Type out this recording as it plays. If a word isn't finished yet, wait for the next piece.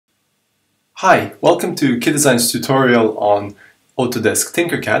Hi, welcome to KidDesign's tutorial on Autodesk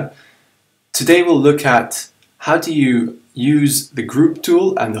Tinkercad. Today we'll look at how do you use the group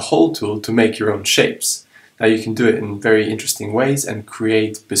tool and the hole tool to make your own shapes. Now you can do it in very interesting ways and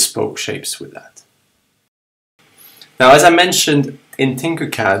create bespoke shapes with that. Now, as I mentioned in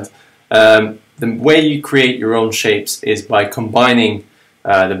Tinkercad, the way you create your own shapes is by combining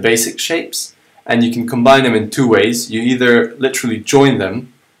the basic shapes, and you can combine them in two ways. You either literally join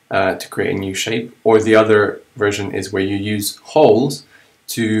them to create a new shape, or the other version is where you use holes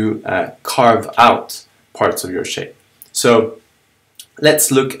to carve out parts of your shape. So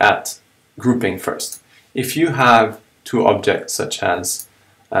let's look at grouping first. If you have two objects such as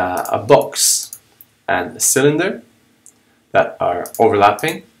a box and a cylinder that are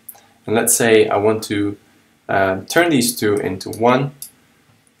overlapping, and let's say I want to turn these two into one,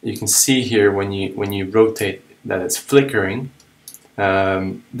 you can see here when you rotate that it's flickering.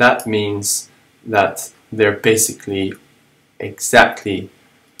 That means that they're basically exactly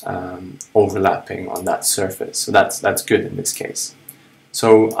overlapping on that surface. So that's good in this case.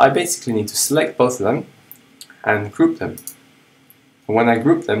 So I basically need to select both of them and group them. And when I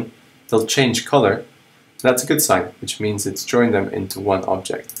group them, they'll change color. That's a good sign, which means it's joined them into one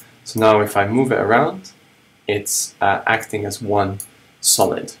object. So now if I move it around, it's acting as one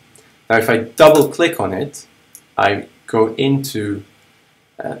solid. Now if I double click on it, I go into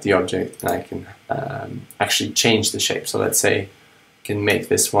the object and I can actually change the shape. So let's say I can make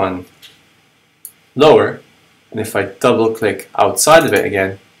this one lower, and if I double click outside of it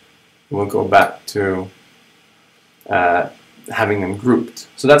again, we'll go back to having them grouped.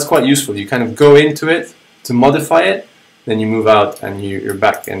 So that's quite useful. You kind of go into it to modify it, then you move out and you're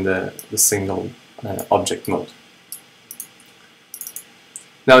back in the single object mode.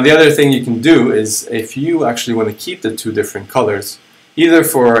 Now the other thing you can do is, if you actually want to keep the two different colors, either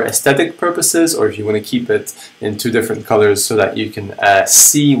for aesthetic purposes or if you want to keep it in two different colors so that you can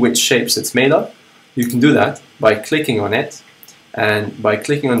see which shapes it's made of, you can do that by clicking on it and by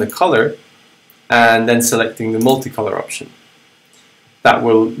clicking on the color and then selecting the multicolor option. That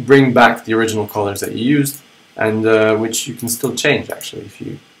will bring back the original colors that you used, and which you can still change actually. If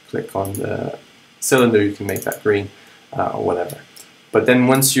you click on the cylinder, you can make that green or whatever. But then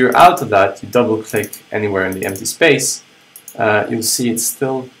once you're out of that, you double click anywhere in the empty space, you'll see it's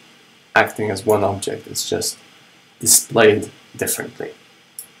still acting as one object. It's just displayed differently.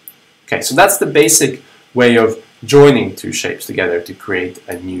 Okay, so that's the basic way of joining two shapes together to create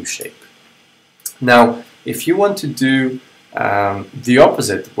a new shape. Now, if you want to do the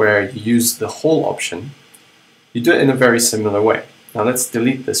opposite, where you use the hole option, you do it in a very similar way. Now let's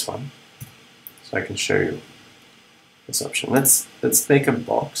delete this one so I can show you this option. Let's make a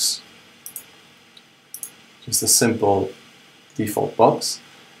box, just a simple default box,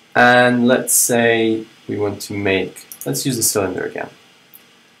 and let's say we want to make, let's use the cylinder again.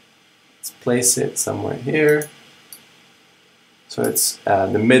 Let's place it somewhere here. So it's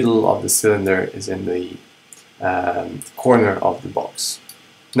the middle of the cylinder is in the corner of the box.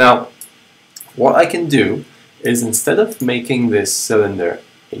 Now what I can do is, instead of making this cylinder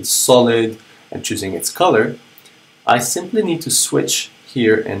a solid and choosing its color, I simply need to switch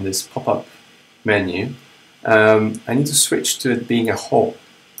here in this pop-up menu. I need to switch to it being a hole.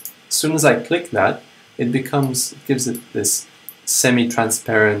 As soon as I click that, it gives it this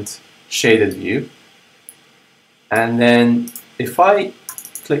semi-transparent shaded view. And then if I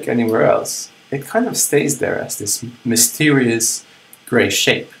click anywhere else, it kind of stays there as this mysterious gray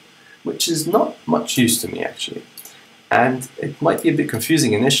shape, which is not much use to me actually. And it might be a bit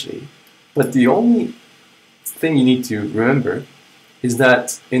confusing initially, but the only thing you need to remember is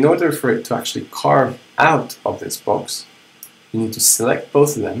that in order for it to actually carve out of this box, you need to select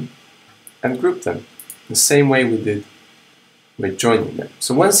both of them and group them the same way we did with joining them.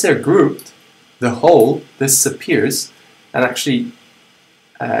 So once they're grouped, the hole disappears and actually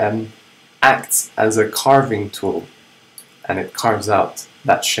acts as a carving tool, and it carves out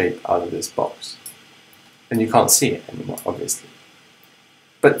that shape out of this box. And you can't see it anymore, obviously.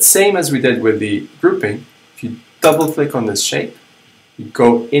 But same as we did with the grouping, if you double click on this shape, you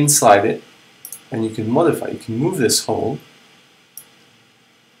go inside it and you can modify, you can move this hole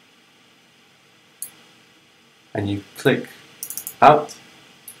and you click out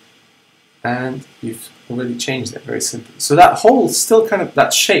and you've already changed it very simply. So that hole still kind of,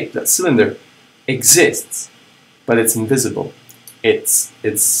 that shape, that cylinder exists, but it's invisible. It's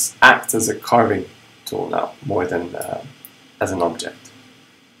acts as a carving tool now more than as an object.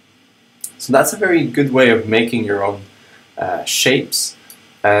 So that's a very good way of making your own shapes,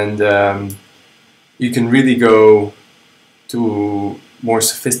 and you can really go to more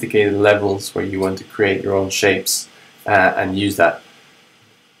sophisticated levels where you want to create your own shapes and use that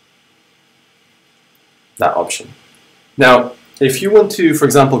option. Now, if you want to, for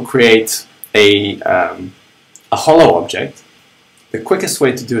example, create a hollow object, the quickest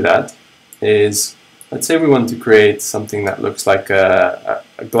way to do that is, let's say we want to create something that looks like a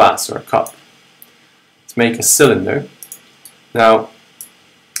glass or a cup. Let's make a cylinder. Now,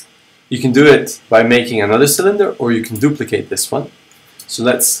 you can do it by making another cylinder, or you can duplicate this one. So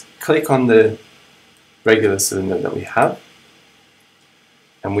let's click on the regular cylinder that we have,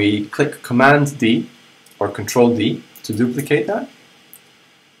 and we click Command D or Control D to duplicate that,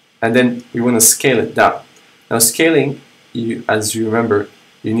 and then we want to scale it down. Now scaling, as you remember,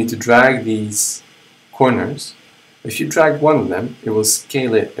 you need to drag these corners. If you drag one of them, it will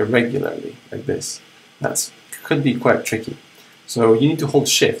scale it irregularly like this. That could be quite tricky. So you need to hold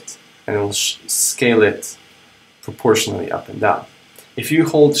Shift and it will scale it proportionally up and down. If you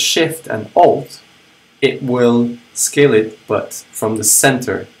hold Shift and Alt, it will scale it, but from the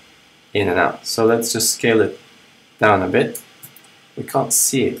center in and out. So let's just scale it down a bit. We can't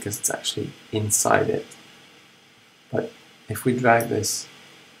see it because it's actually inside it. But if we drag this,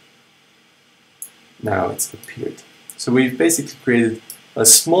 now it's appeared. So we've basically created a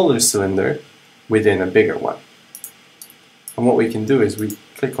smaller cylinder within a bigger one. And what we can do is we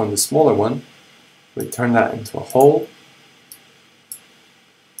click on the smaller one, we turn that into a hole,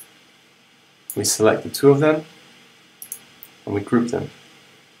 we select the two of them, and we group them.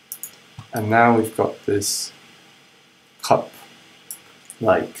 And now we've got this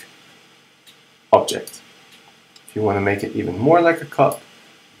cup-like object. If you want to make it even more like a cup,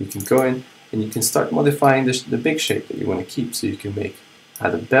 you can go in and you can start modifying the big shape that you want to keep. So you can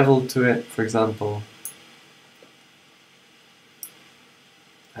add a bevel to it, for example,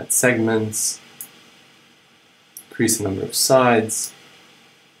 add segments, increase the number of sides,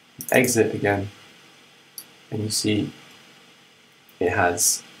 exit again, and you see it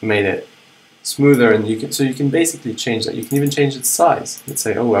has made it smoother, and you can basically change that. You can even change its size. Let's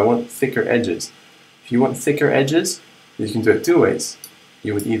say, oh, I want thicker edges. If you want thicker edges, you can do it two ways.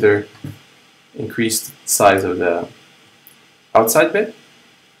 You would either increase the size of the outside bit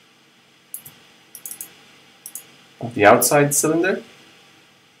of the outside cylinder,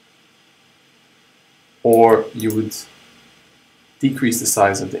 or you would decrease the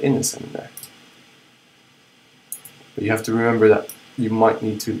size of the inner cylinder. But you have to remember that you might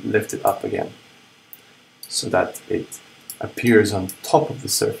need to lift it up again so that it appears on top of the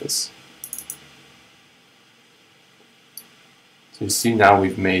surface. So you see now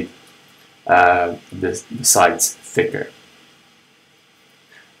we've made the sides thicker.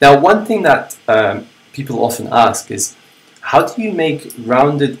 Now, one thing that people often ask is, how do you make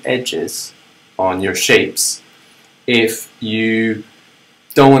rounded edges on your shapes if you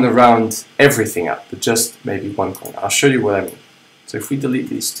don't want to round everything up, but just maybe one corner? I'll show you what I mean. So if we delete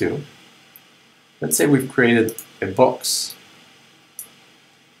these two, let's say we've created a box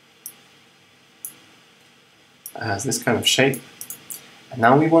that has this kind of shape, and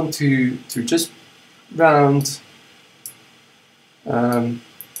now we want to just round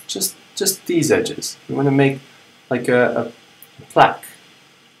just these edges. We want to make like a plaque,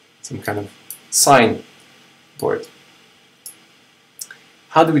 some kind of sign board.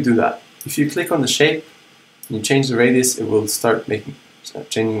 How do we do that? If you click on the shape and you change the radius, it will start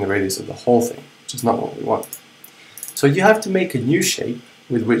changing the radius of the whole thing, which is not what we want. So you have to make a new shape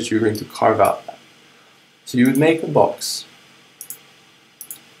with which you're going to carve out that. So you would make a box,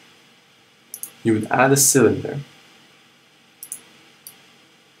 you would add a cylinder,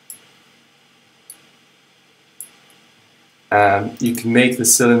 you can make the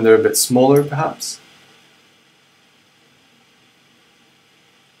cylinder a bit smaller perhaps.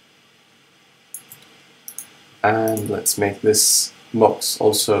 And let's make this box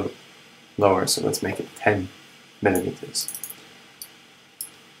also lower, so let's make it 10 millimeters.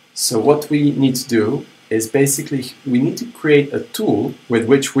 So what we need to do is basically we need to create a tool with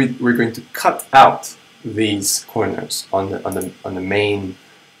which we're going to cut out these corners on the main,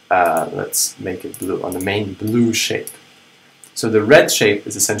 let's make it blue, on the main blue shape. So the red shape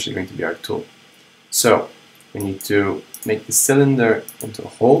is essentially going to be our tool. So we need to make the cylinder into a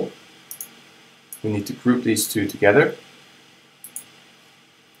hole. We need to group these two together.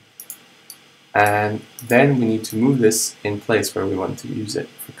 And then we need to move this in place where we want to use it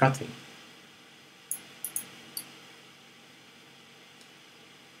for cutting.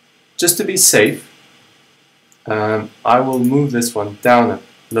 Just to be safe, I will move this one down a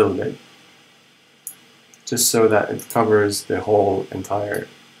little bit, just so that it covers the whole entire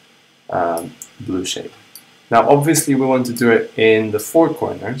blue shape. Now obviously we want to do it in the 4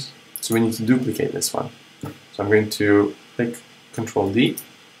 corners, so we need to duplicate this one. So I'm going to click Ctrl D,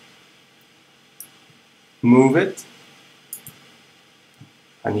 move it.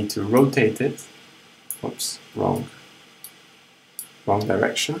 I need to rotate it. Oops, wrong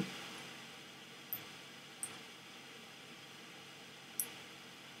direction.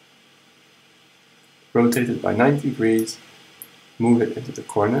 Rotate it by 90 degrees, move it into the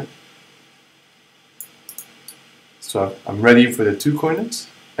corner. So I'm ready for the 2 corners,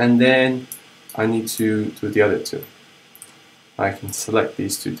 and then I need to do the other 2. I can select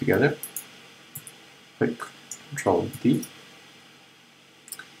these 2 together, click Ctrl D,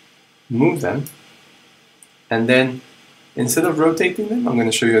 move them, and then instead of rotating them, I'm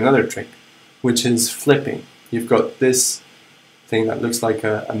going to show you another trick, which is flipping. You've got this thing that looks like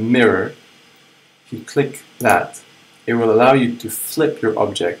a mirror. If you click that, it will allow you to flip your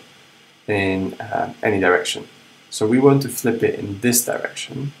object in any direction. So we want to flip it in this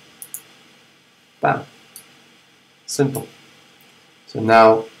direction. Bam. Simple. So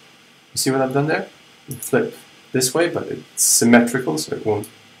now, you see what I've done there? You flip this way, but it's symmetrical, so it won't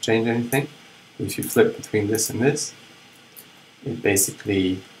change anything. If you flip between this and this, it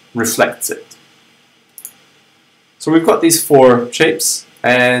basically reflects it. So we've got these 4 shapes,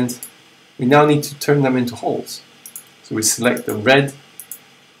 and we now need to turn them into holes. So we select the red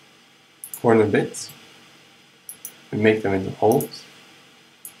corner bits, we make them into holes.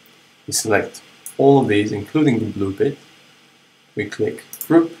 We select all of these, including the blue bit. We click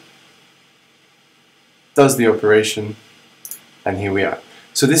Group, does the operation, and here we are.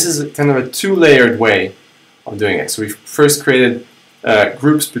 So this is kind of a 2-layered way of doing it. So we've first created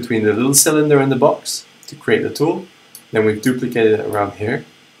groups between the little cylinder and the box to create the tool. Then we've duplicated it around here,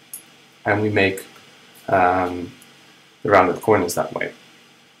 and we make the rounded corners that way.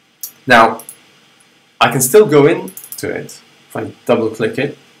 Now, I can still go into it. If I double click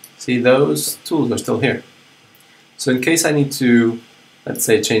it, see those tools are still here. So in case I need to, let's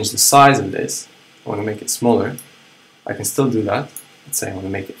say, change the size of this, I want to make it smaller, I can still do that. Let's say I want to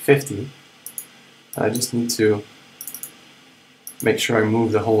make it 50. I just need to make sure I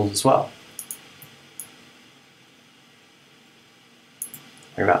move the holes as well.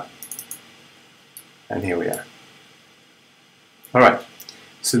 Like that. And here we are. Alright,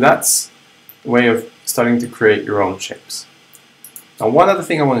 so that's a way of starting to create your own shapes. Now one other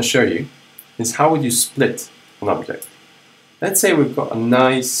thing I want to show you is how would you split an object. Let's say we've got a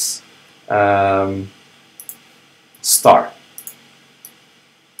nice star.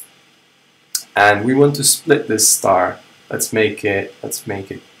 And we want to split this star. Let's make it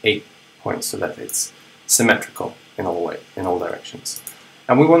 8 points so that it's symmetrical in all directions.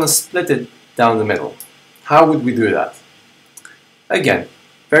 And we want to split it down the middle. How would we do that? Again,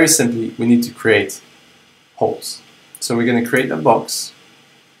 very simply, we need to create holes. So we're going to create a box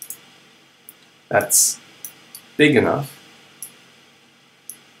that's big enough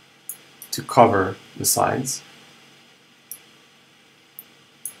to cover the sides.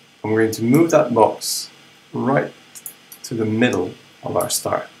 And we're going to move that box right to the middle of our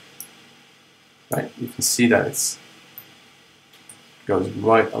star. Right? You can see that it goes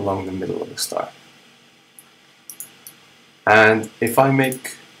right along the middle of the star. And if I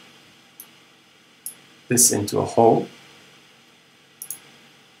make this into a hole,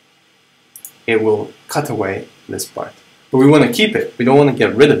 it will cut away this part. But we want to keep it. We don't want to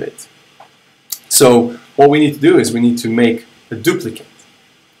get rid of it. So what we need to do is we need to make a duplicate.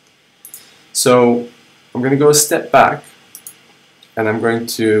 So I'm going to go a step back, and I'm going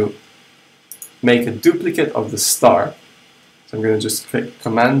to make a duplicate of the star. So I'm going to just click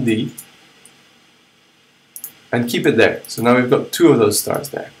Command D and keep it there. So now we've got 2 of those stars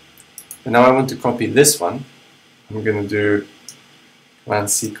there. And now I want to copy this one. I'm going to do Command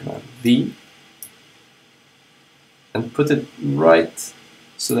C, Command V, and put it right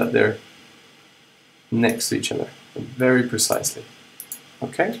so that they're next to each other, very precisely.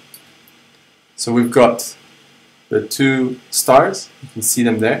 Okay? So we've got the 2 stars, you can see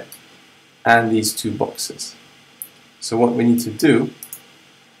them there, and these 2 boxes. So what we need to do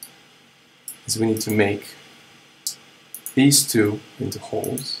is we need to make these 2 into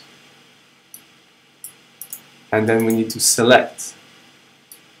holes, and then we need to select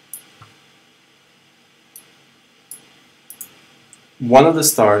one of the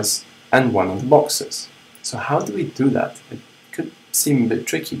stars and one of the boxes. So how do we do that? It could seem a bit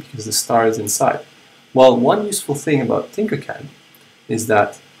tricky because the star is inside. Well, one useful thing about Tinkercad is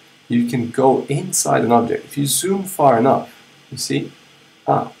that you can go inside an object. If you zoom far enough, you see,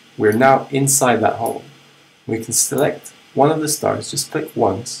 we're now inside that hole. We can select one of the stars, just click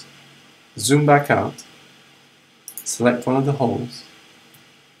once, zoom back out, select one of the holes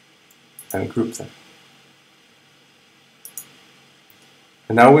and group them.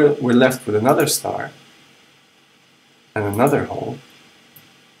 And now we're left with another star and another hole,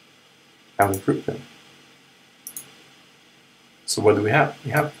 and we group them. So what do we have?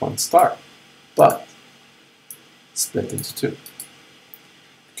 We have one star, but split into two.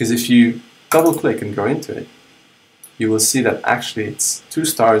 Because if you double click and go into it, you will see that actually it's two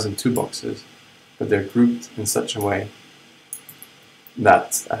stars and two boxes, but they're grouped in such a way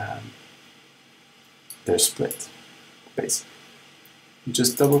that they're split, basically. You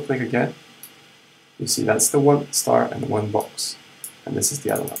just double click again, you see that's the one star and the one box, and this is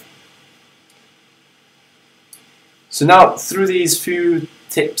the other one. So now, through these few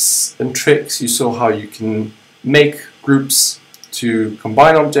tips and tricks, you saw how you can make groups to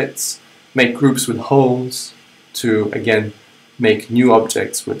combine objects, make groups with holes to, again, make new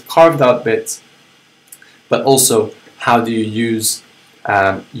objects with carved out bits, but also how do you use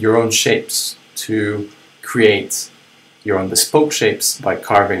your own shapes to create your own bespoke shapes by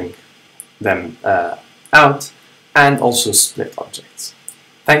carving them out, and also split objects.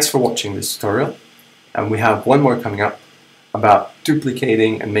 Thanks for watching this tutorial, and we have one more coming up about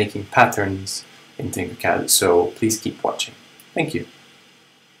duplicating and making patterns in Tinkercad, so please keep watching. Thank you.